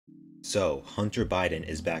So, Hunter Biden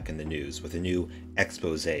is back in the news with a new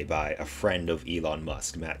expose by a friend of Elon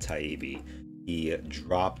Musk, Matt Taibbi. He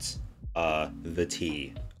dropped the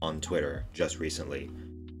T on Twitter just recently.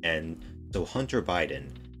 And so, Hunter Biden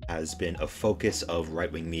has been a focus of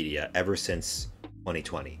right wing media ever since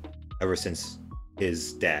 2020, ever since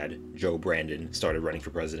his dad, Joe Brandon, started running for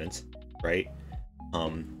president, right?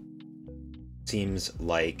 Seems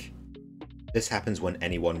like this happens when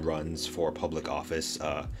anyone runs for public office.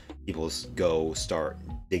 People go start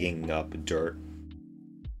digging up dirt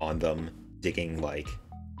on them, digging like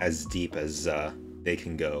as deep as they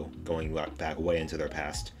can go, going back way into their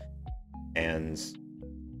past. And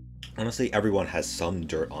honestly, everyone has some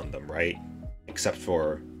dirt on them, right? Except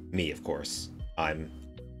for me, of course. I've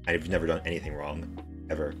never done anything wrong,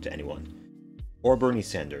 ever, to anyone. Or Bernie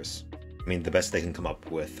Sanders. I mean, the best they can come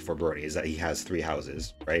up with for Bernie is that he has 3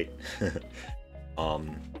 houses, right?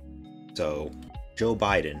 So Joe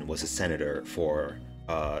Biden was a senator for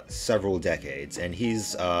several decades, and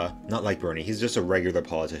he's not like Bernie. He's just a regular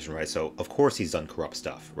politician, right? So of course he's done corrupt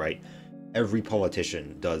stuff, right? Every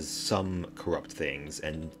politician does some corrupt things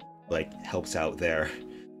and like helps out their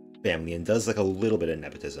family and does like a little bit of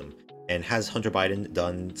nepotism. And has Hunter Biden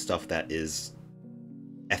done stuff that is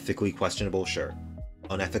ethically questionable? Sure.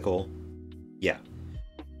 Unethical? Yeah.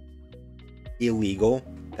 Illegal?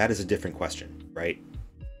 That is a different question, right?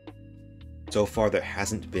 So far, there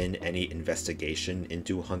hasn't been any investigation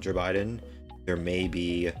into Hunter Biden. There may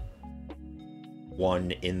be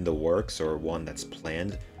one in the works or one that's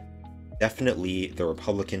planned. Definitely, the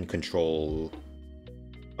Republican control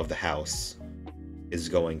of the House is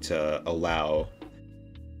going to allow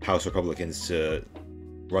House Republicans to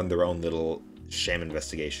run their own little sham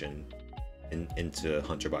investigation into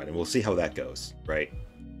Hunter Biden. We'll see how that goes, right?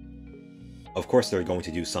 Of course, they're going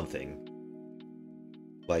to do something,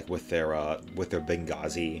 like with their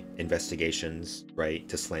Benghazi investigations, right,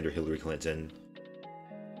 to slander Hillary Clinton.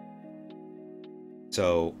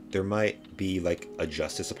 So there might be like a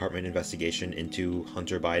Justice Department investigation into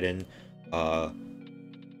Hunter Biden.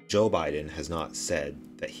 Joe Biden has not said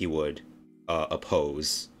that he would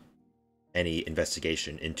oppose any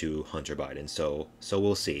investigation into Hunter Biden. So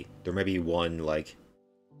we'll see. There may be one like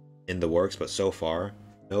in the works, but so far,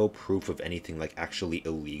 no proof of anything like actually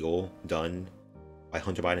illegal done by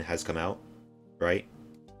Hunter Biden has come out, right?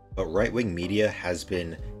 But right-wing media has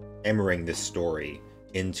been hammering this story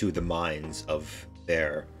into the minds of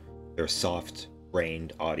their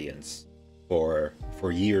soft-brained audience for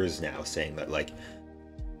years now, saying that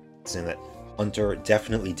Hunter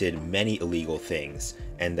definitely did many illegal things,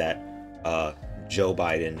 and that Joe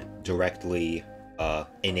Biden directly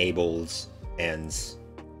enabled and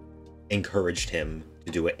encouraged him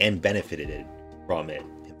to do it and benefited from it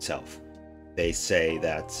himself. They say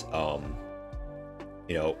that,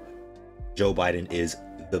 Joe Biden is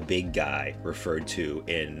the big guy referred to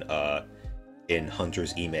in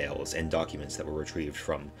Hunter's emails and documents that were retrieved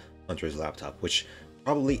from Hunter's laptop, which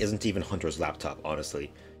probably isn't even Hunter's laptop,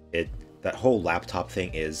 honestly. That whole laptop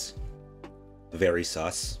thing is very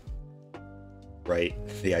sus, right?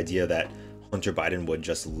 The idea that Hunter Biden would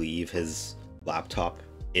just leave his laptop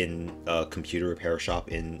in a computer repair shop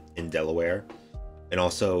in Delaware, and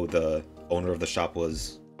also the owner of the shop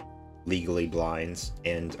was legally blind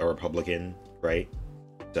and a Republican, right?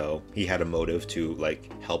 So he had a motive to like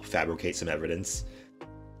help fabricate some evidence.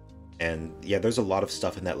 And yeah, there's a lot of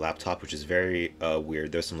stuff in that laptop which is very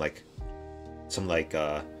weird. There's some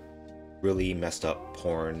really messed up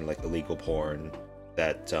porn, like illegal porn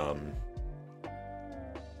that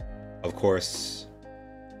of course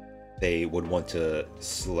they would want to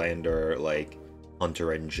slander like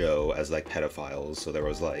Hunter and Joe as like pedophiles, so there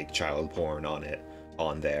was like child porn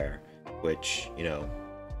on there, which,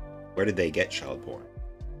 where did they get child porn?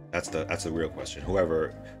 That's the real question.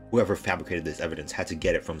 Whoever fabricated this evidence had to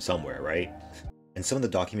get it from somewhere, right? And some of the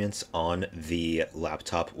documents on the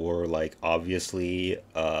laptop were like obviously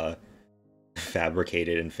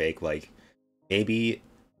fabricated and fake. Like maybe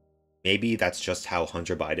that's just how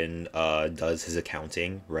Hunter Biden does his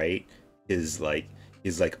accounting, right? He's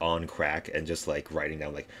like on crack and just like writing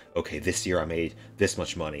down like, okay, this year I made this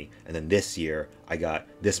much money, and then this year I got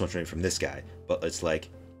this much money from this guy. But it's like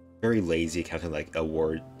very lazy accounting, like a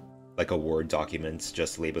Word documents,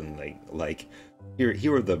 just labeling like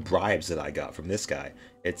here are the bribes that I got from this guy.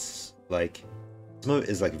 It's like some of it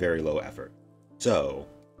is like very low effort. So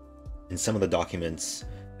in some of the documents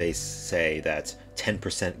they say that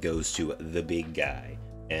 10% goes to the big guy,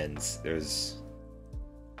 and there's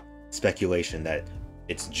speculation that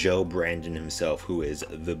it's Joe Brandon himself who is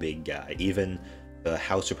the big guy. Even the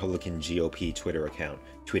House Republican GOP Twitter account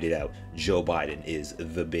tweeted out Joe Biden is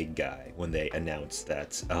the big guy when they announced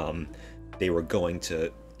that they were going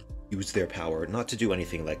to use their power not to do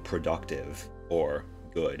anything like productive or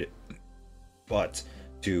good, but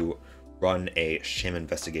to run a sham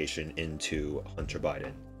investigation into Hunter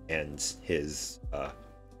Biden and his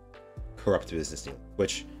corrupt business deal.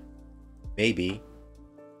 Which maybe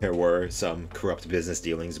there were some corrupt business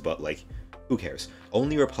dealings, but like, who cares?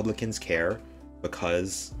 Only Republicans care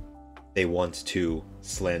because they want to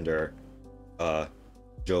slander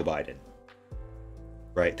Joe Biden,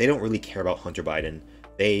 right? They don't really care about Hunter Biden.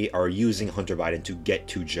 They are using Hunter Biden to get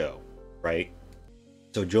to Joe, right?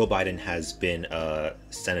 So Joe Biden has been a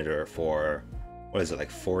senator for, what is it,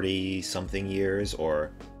 like 40 something years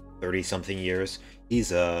or 30 something years.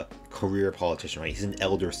 He's a career politician, right? He's an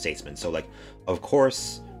elder statesman. So like, of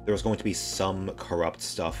course, there's going to be some corrupt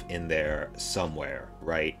stuff in there somewhere,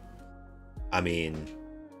 right? I mean,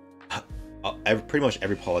 pretty much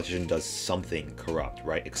every politician does something corrupt,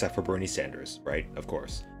 right? Except for Bernie Sanders, right? Of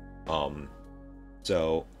course.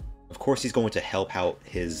 So, of course he's going to help out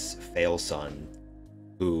his fail son,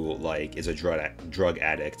 who, like, is a drug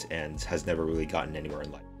addict and has never really gotten anywhere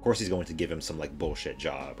in life. Of course he's going to give him some, like, bullshit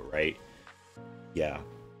job, right? Yeah.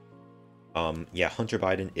 Yeah, Hunter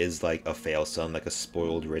Biden is, like, a fail son, like a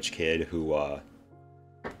spoiled rich kid who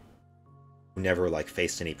never, like,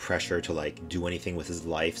 faced any pressure to, like, do anything with his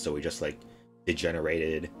life, so he just, like,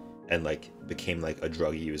 degenerated and, like, became, like, a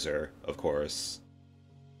drug user, of course.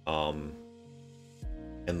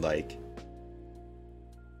 And, like,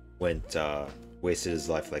 went, wasted his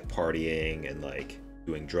life, like, partying and, like,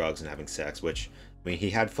 doing drugs and having sex, which, I mean, he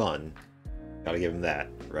had fun. Gotta give him that,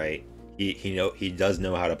 right? He does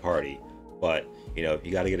know how to party, but, you know,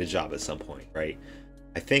 you gotta get a job at some point, right?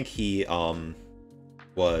 I think he,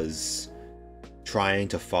 was trying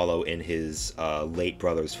to follow in his, late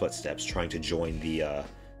brother's footsteps, trying to join the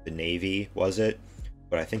Navy, was it?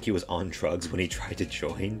 But I think he was on drugs when he tried to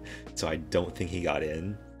join, so I don't think he got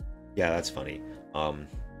in. Yeah, that's funny.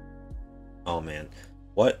 Oh man,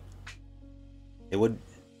 what? It would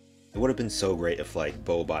have been so great if, like,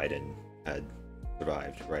 Beau Biden had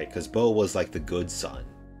survived, right? Because Beau was, like, the good son,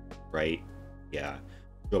 right? Yeah.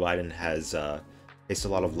 Joe Biden has faced a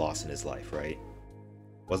lot of loss in his life, right?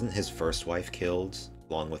 Wasn't his first wife killed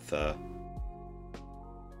along with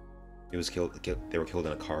he was killed, they were killed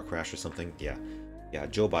in a car crash or something? Yeah. Yeah,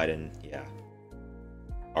 Joe Biden, yeah.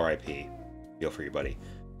 R.I.P. Feel for you, buddy.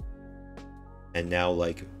 And now,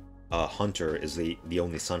 like, Hunter is the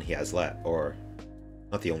only son he has left, or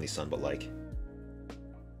not the only son, but, like,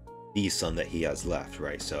 the son that he has left,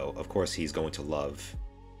 right? So of course he's going to love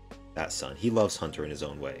that son. He loves Hunter in his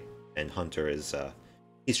own way, and Hunter is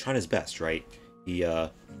he's trying his best, right? He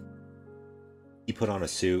put on a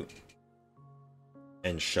suit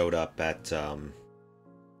and showed up at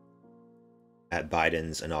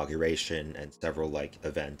Biden's inauguration and several, like,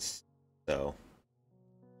 events. So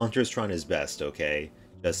Hunter's trying his best, okay?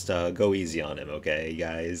 Just go easy on him, okay,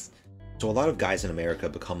 guys? So a lot of guys in America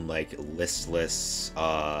become, like, listless,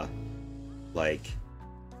 like,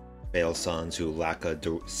 fail sons who lack a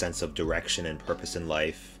sense of direction and purpose in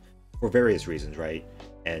life for various reasons, right?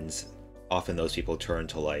 And often those people turn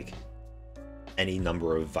to, like, any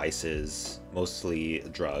number of vices, mostly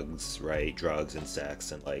drugs, right? Drugs and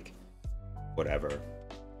sex and, like, whatever.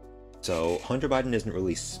 So Hunter Biden isn't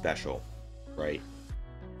really special, right?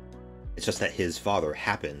 It's just that his father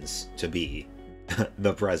happens to be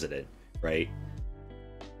the president, right?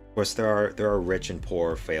 Of course, there are rich and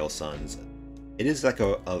poor fail sons. It is like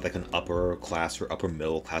like an upper class or upper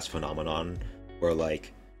middle class phenomenon where,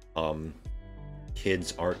 like,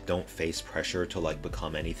 kids don't face pressure to, like,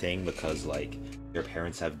 become anything because, like, their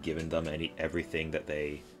parents have given them everything that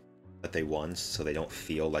they want, so they don't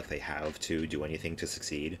feel like they have to do anything to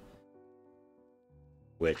succeed.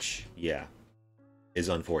 Which, yeah, is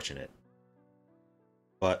unfortunate.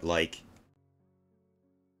 But, like,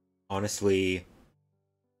 honestly,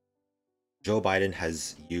 Joe Biden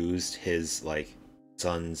has used his, like,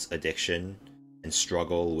 son's addiction and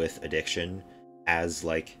struggle with addiction as,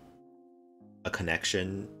 like, a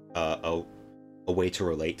connection, a way to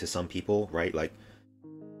relate to some people, right? Like,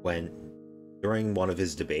 during one of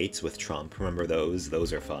his debates with Trump, remember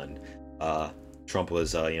those are fun. Trump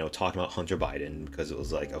was you know, talking about Hunter Biden because it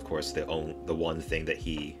was, like, of course, the one thing that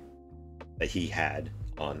he had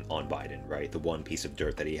on Biden, right? The one piece of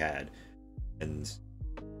dirt that he had. And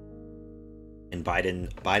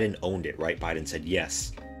Biden owned it, right? Biden said,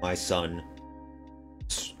 yes, my son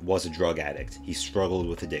was a drug addict. He struggled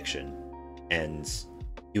with addiction. And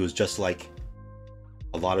he was just like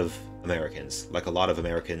a lot of Americans, like a lot of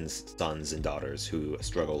Americans' sons and daughters who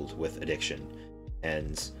struggled with addiction.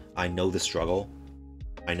 And I know the struggle.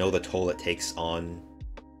 I know the toll it takes on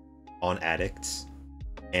addicts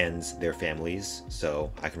and their families,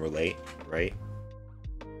 so I can relate, right?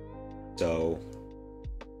 So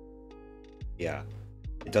yeah,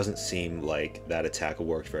 it doesn't seem like that attack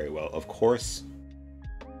worked very well. Of course,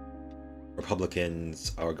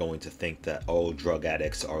 Republicans are going to think that all drug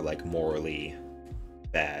addicts are like morally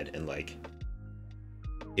bad, and like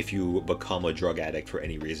if you become a drug addict for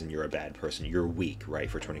any reason, you're a bad person. You're weak, right,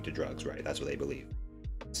 for turning to drugs, right? That's what they believe.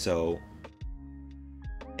 So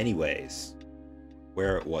anyways,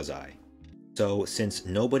 where was I? So since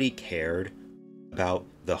nobody cared about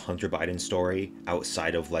the Hunter Biden story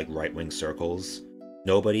outside of like right-wing circles,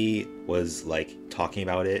 nobody was like talking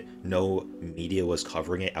about it, no media was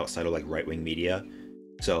covering it outside of like right-wing media.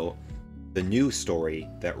 So the news story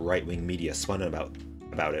that right-wing media spun about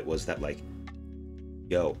it was that like,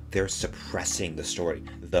 yo, they're suppressing the story.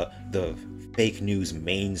 The fake news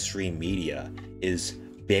mainstream media is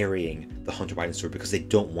burying the Hunter Biden story because they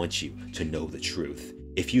don't want you to know the truth.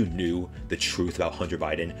 If you knew the truth about Hunter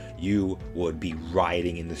Biden, you would be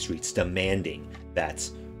rioting in the streets demanding that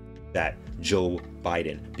Joe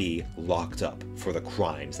Biden be locked up for the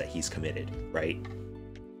crimes that he's committed, right?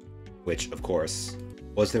 Which, of course,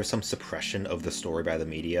 was there some suppression of the story by the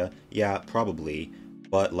media? Yeah, probably.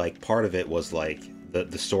 But like part of it was like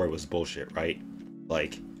the story was bullshit, right?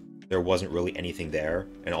 Like there wasn't really anything there,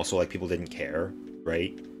 and also like people didn't care,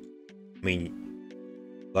 right? I mean,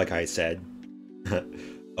 like I said,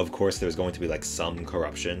 of course there's going to be like some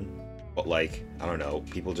corruption, but like I don't know,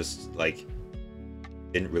 people just like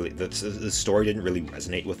didn't really, the story didn't really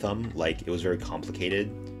resonate with them. Like it was very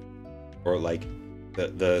complicated, or like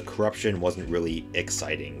the corruption wasn't really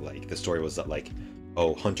exciting. Like the story was that like,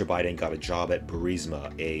 oh, Hunter Biden got a job at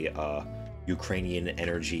Burisma, a Ukrainian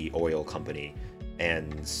energy oil company,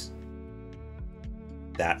 and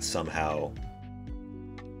that somehow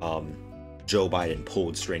Joe Biden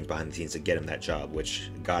pulled strings behind the scenes to get him that job, which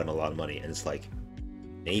got him a lot of money. And it's like,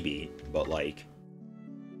 maybe, but like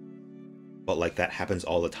that happens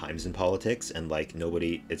all the times in politics, and like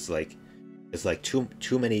nobody, it's like too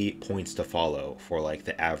many points to follow for like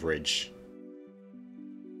the average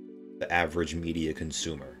media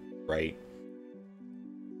consumer, right?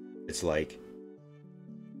 It's like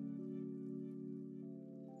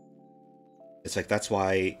that's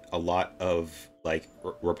why a lot of like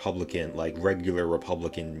Republican, like regular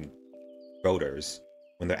Republican voters,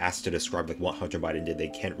 when they're asked to describe like what Hunter Biden did, they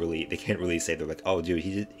can't really say. They're like, oh dude,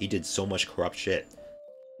 he did so much corrupt shit,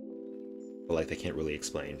 but like they can't really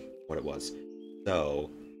explain what it was. So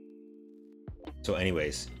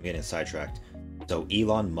anyways, I'm getting sidetracked. So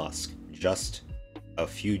Elon Musk just a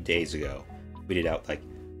few days ago tweeted out like,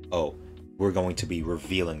 oh, we're going to be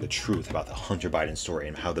revealing the truth about the Hunter Biden story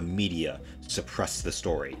and how the media suppressed the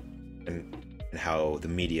story, and how the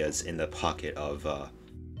media is in the pocket of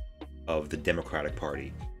the Democratic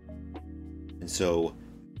Party. And so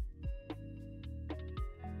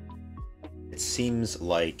it seems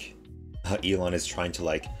like Elon is trying to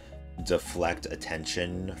like deflect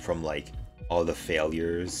attention from like all the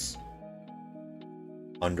failures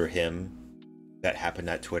under him that happened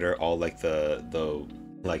at Twitter, all like the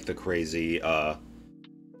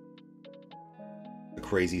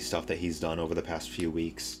crazy stuff that he's done over the past few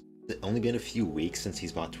weeks. Has it only been a few weeks since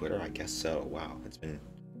he's bought Twitter? I guess so. Wow, it's been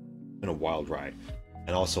a wild ride.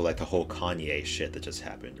 And also like the whole Kanye shit that just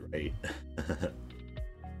happened, right?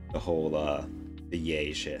 The whole the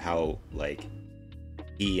Ye shit, how like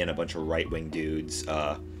he and a bunch of right-wing dudes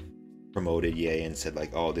promoted Ye and said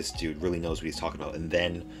like, oh, this dude really knows what he's talking about, and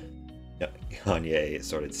then Kanye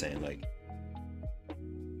started saying like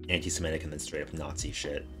anti-Semitic and then straight up Nazi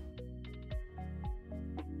shit.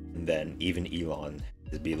 And then even Elon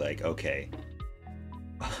would be like, okay,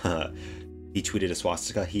 he tweeted a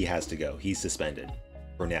swastika, he has to go, he's suspended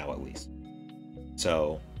for now at least.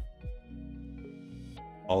 So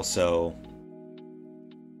also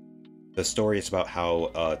the story is about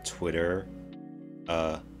how Twitter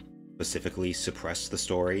specifically suppressed the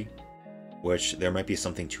story, which there might be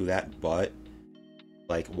something to that, but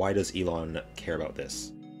like, why does Elon care about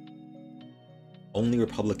this? Only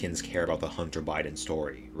Republicans care about the Hunter Biden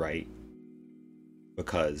story, right?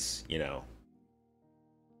 Because, you know,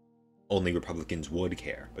 only Republicans would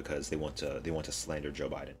care because they want to slander Joe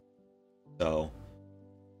Biden. So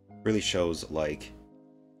really shows like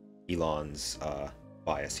Elon's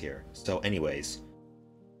bias here. So anyways,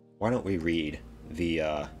 why don't we read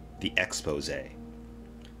the expose?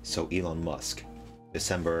 So Elon Musk,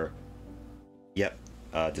 December, yep,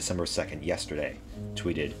 December 2nd, yesterday,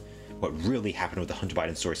 tweeted, "What really happened with the Hunter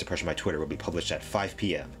Biden story suppression by Twitter will be published at 5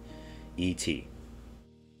 p.m. ET."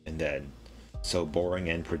 And then, "So boring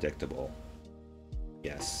and predictable."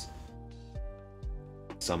 Yes.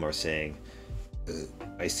 Some are saying,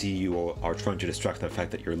 "I see you are trying to distract from the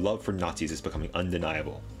fact that your love for Nazis is becoming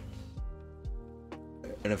undeniable."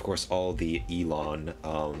 And of course, all the Elon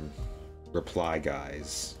reply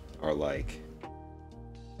guys are like,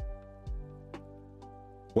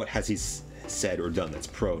 what has he said or done that's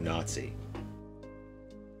pro-Nazi?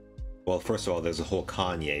 Well, first of all, there's a whole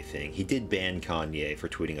Kanye thing. He did ban Kanye for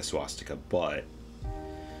tweeting a swastika, but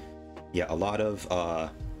yeah, a lot of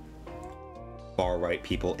far-right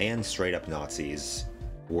people and straight-up Nazis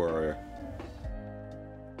were,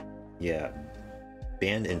 yeah,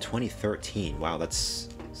 banned in 2013. Wow, that's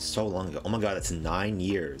so long ago. Oh my god, that's 9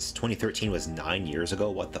 years. 2013 was 9 years ago?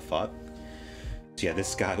 What the fuck? So yeah,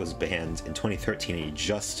 this guy was banned in 2013 and he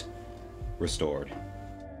just restored.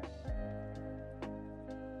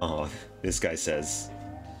 Oh, this guy says,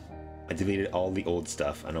 "I deleted all the old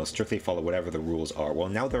stuff and I'll strictly follow whatever the rules are." Well,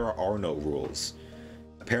 now there are no rules.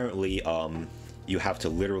 Apparently, you have to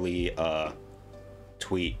literally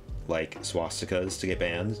tweet like swastikas to get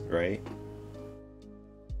banned, right?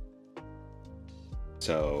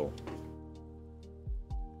 So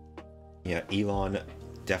yeah, Elon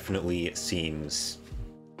definitely seems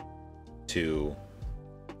to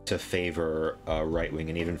favor right-wing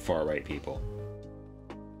and even far-right people.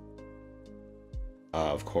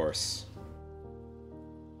 Of course.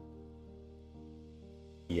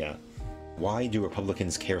 Yeah. Why do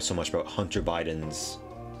Republicans care so much about Hunter Biden's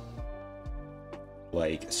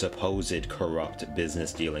like supposed corrupt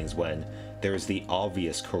business dealings when there's the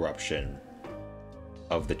obvious corruption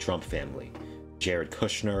of the Trump family? Jared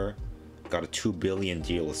Kushner got a $2 billion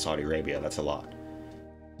deal with Saudi Arabia. That's a lot.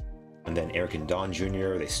 And then Eric and Don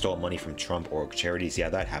Jr., they stole money from Trump org charities. Yeah,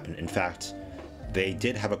 that happened. In fact, they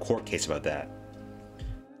did have a court case about that.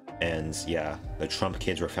 And yeah, the Trump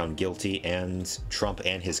kids were found guilty, and Trump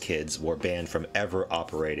and his kids were banned from ever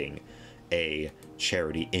operating a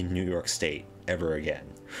charity in New York State ever again,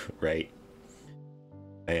 right?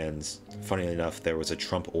 And funnily enough, there was a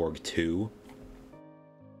Trump Org 2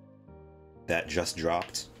 that just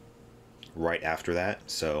dropped right after that,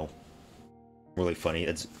 so really funny.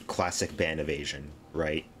 It's classic ban evasion,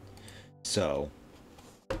 right? So,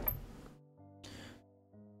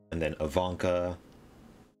 and then Ivanka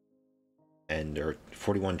and there are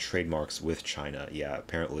 41 trademarks with China. Yeah,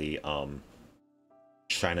 apparently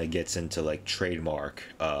China gets into like trademark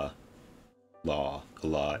law a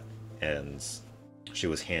lot, and she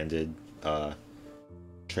was handed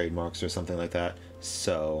trademarks or something like that.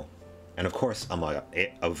 So, and of course, I'm like,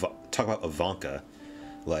 talk about Ivanka,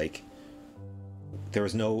 like there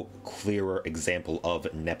was no clearer example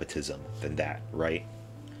of nepotism than that, right?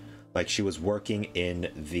 Like she was working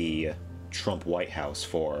in the Trump White House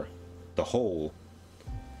for the whole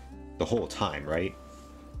time, right?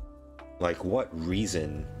 Like what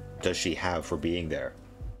reason does she have for being there?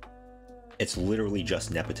 It's literally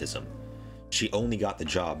just nepotism. She only got the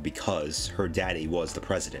job because her daddy was the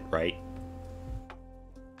president, right?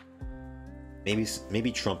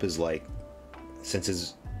 Maybe Trump is like, since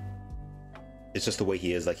it's just the way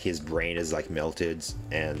he is, like his brain is like melted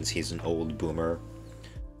and he's an old boomer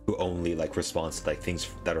who only like responds to like things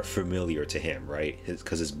that are familiar to him, right?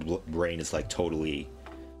 Because his brain is like totally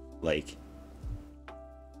like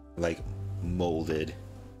molded,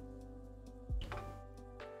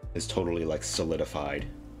 is totally like solidified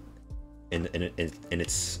in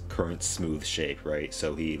its current smooth shape, right?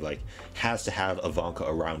 So he like has to have Ivanka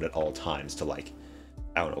around at all times to like,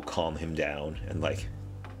 I don't know, calm him down and like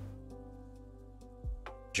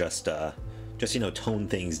just you know, tone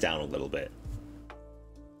things down a little bit.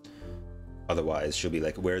 Otherwise she'll be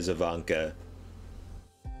like, "Where's Ivanka?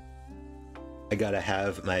 I gotta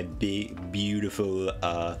have my big beautiful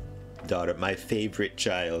daughter, my favorite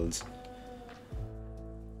child."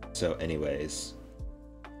 So anyways,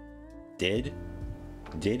 did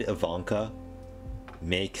Ivanka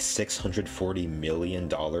make $640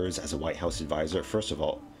 million as a White House advisor? First of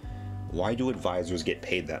all, why do advisors get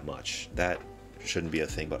paid that much? That shouldn't be a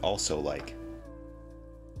thing. But also, like,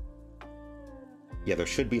 yeah, there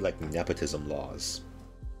should be like nepotism laws,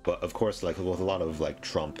 but of course, like with a lot of like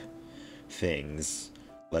Trump things,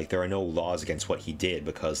 like there are no laws against what he did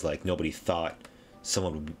because like nobody thought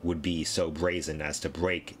someone would be so brazen as to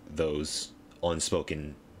break those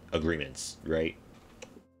unspoken agreements, right?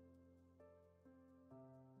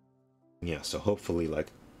 Yeah, so hopefully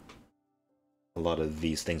like a lot of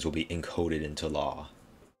these things will be encoded into law.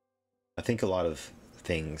 I think a lot of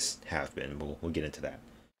things have been. We'll get into that.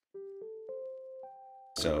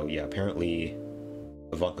 So yeah, apparently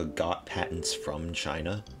Ivanka got patents from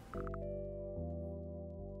China.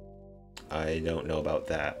 I don't know about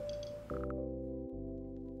that.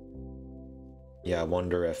 Yeah, I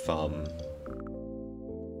wonder if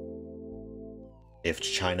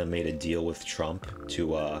China made a deal with Trump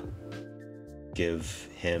to give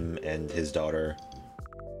him and his daughter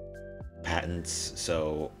patents,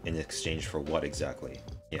 so in exchange for what exactly?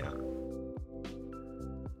 Yeah.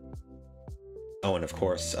 Oh, and of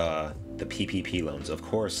course, the PPP loans. Of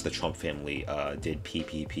course, the Trump family did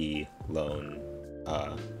PPP loan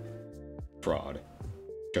fraud,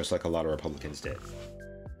 just like a lot of Republicans did.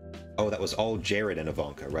 Oh, that was all Jared and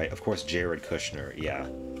Ivanka, right? Of course, Jared Kushner, yeah.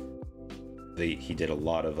 He did a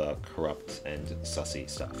lot of corrupt and sussy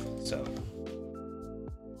stuff, so...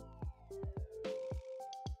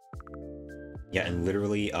 Yeah, and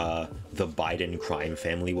literally, the Biden crime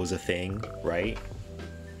family was a thing, right?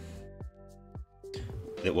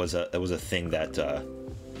 It was a thing that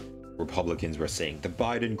Republicans were saying, the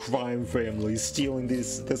Biden crime family is stealing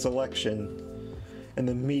this election, and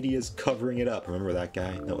the media's covering it up. Remember that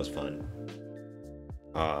guy? That was fun.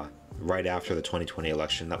 Right after the 2020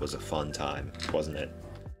 election, that was a fun time, wasn't it?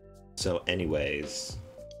 So anyways,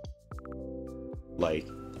 like,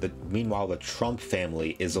 meanwhile, the Trump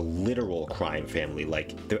family is a literal crime family.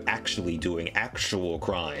 Like, they're actually doing actual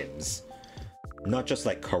crimes. Not just,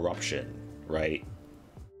 like, corruption, right?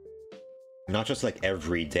 Not just, like,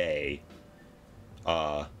 everyday,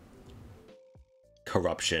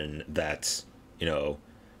 corruption that, you know,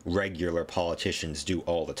 regular politicians do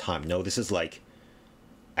all the time. No, this is, like,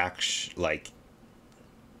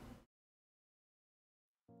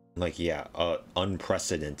 yeah,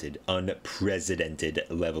 unprecedented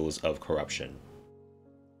levels of corruption.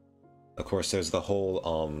 Of course, there's the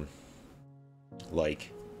whole,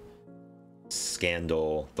 like,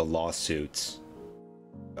 scandal, the lawsuits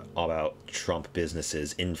about Trump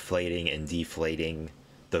businesses inflating and deflating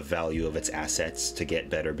the value of its assets to get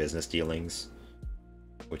better business dealings,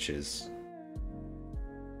 which is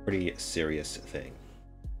a pretty serious thing.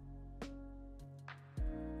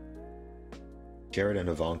 Jared and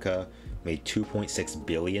Ivanka made $2.6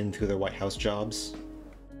 billion through their White House jobs.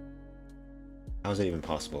 How is that even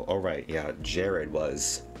possible? Oh, right, yeah, Jared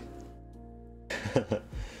was...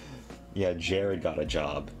 yeah, Jared got a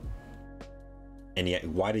job. And yet,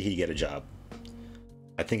 why did he get a job?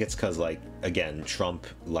 I think it's because, like, again, Trump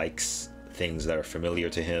likes things that are familiar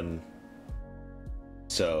to him.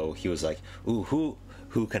 So he was like, ooh, who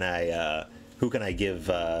can I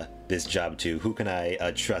give this job to? Who can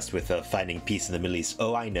I trust with finding peace in the Middle East?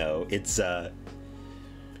 Oh, I know. It's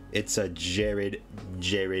Jared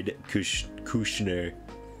Kushner.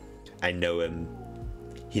 I know him.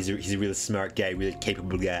 He's a really smart guy, really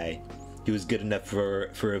capable guy. He was good enough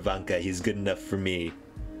for Ivanka. He's good enough for me.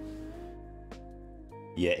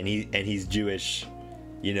 Yeah, and he's Jewish.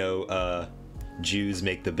 You know, Jews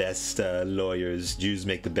make the best lawyers. Jews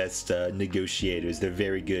make the best negotiators. They're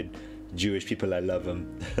very good. Jewish people, I love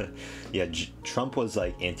them. Yeah, Trump was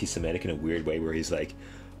like anti-Semitic in a weird way, where he's like,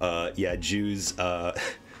 yeah, Jews,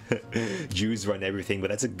 Jews run everything,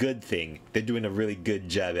 but that's a good thing. They're doing a really good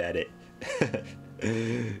job at it.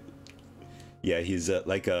 Yeah, he's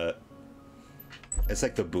like it's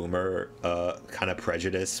like the boomer kind of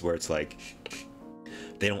prejudice, where it's like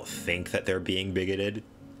they don't think that they're being bigoted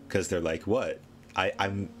because they're like, what?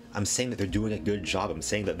 I'm saying that they're doing a good job. I'm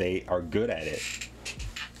saying that they are good at it.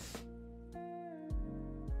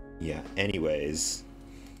 Yeah, anyways.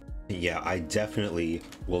 Yeah, I definitely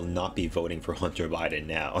will not be voting for Hunter Biden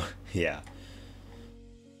now. Yeah.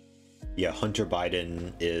 Yeah, Hunter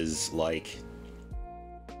Biden is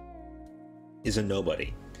a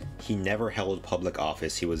nobody. He never held public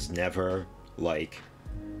office. He was never, like...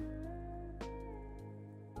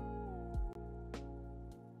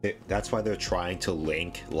 That's why they're trying to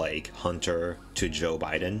link, like, Hunter to Joe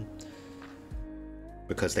Biden.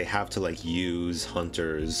 Because they have to, like, use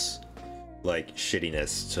Hunter's, like,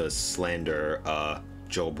 shittiness to slander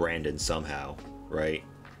Joe Brandon somehow, right?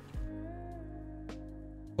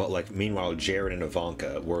 But, like, meanwhile, Jared and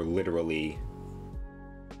Ivanka were literally,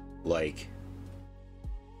 like,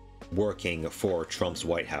 working for Trump's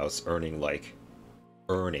White House, earning,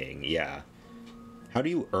 yeah. How do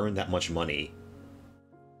you earn that much money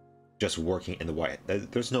just working in the White House?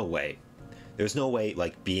 There's no way. There's no way,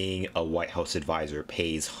 like, being a White House advisor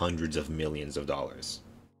pays hundreds of millions of dollars.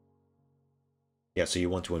 Yeah, so you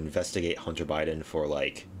want to investigate Hunter Biden for,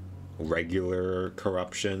 like, regular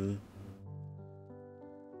corruption?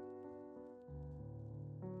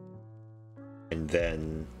 And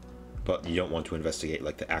then But you don't want to investigate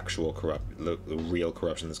like the actual the real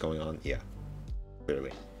corruption that's going on. Yeah,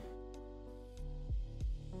 clearly.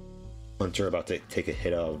 Hunter about to take a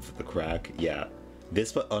hit of the crack. Yeah,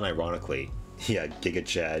 this, but unironically, yeah, Giga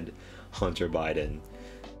Chad, Hunter Biden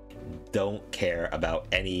don't care about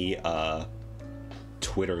any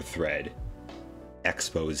Twitter thread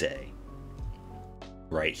expose,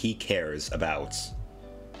 right? He cares about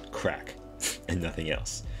crack and nothing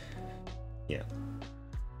else. Yeah.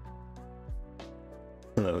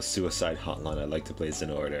 Hello, suicide hotline. I'd like to place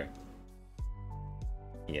an order.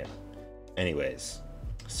 Yeah. Anyways,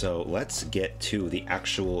 so let's get to the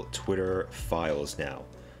actual Twitter files now.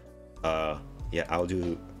 Yeah,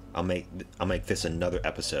 I'll make this another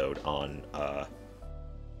episode on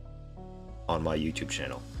my YouTube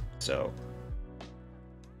channel. So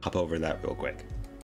hop over that real quick.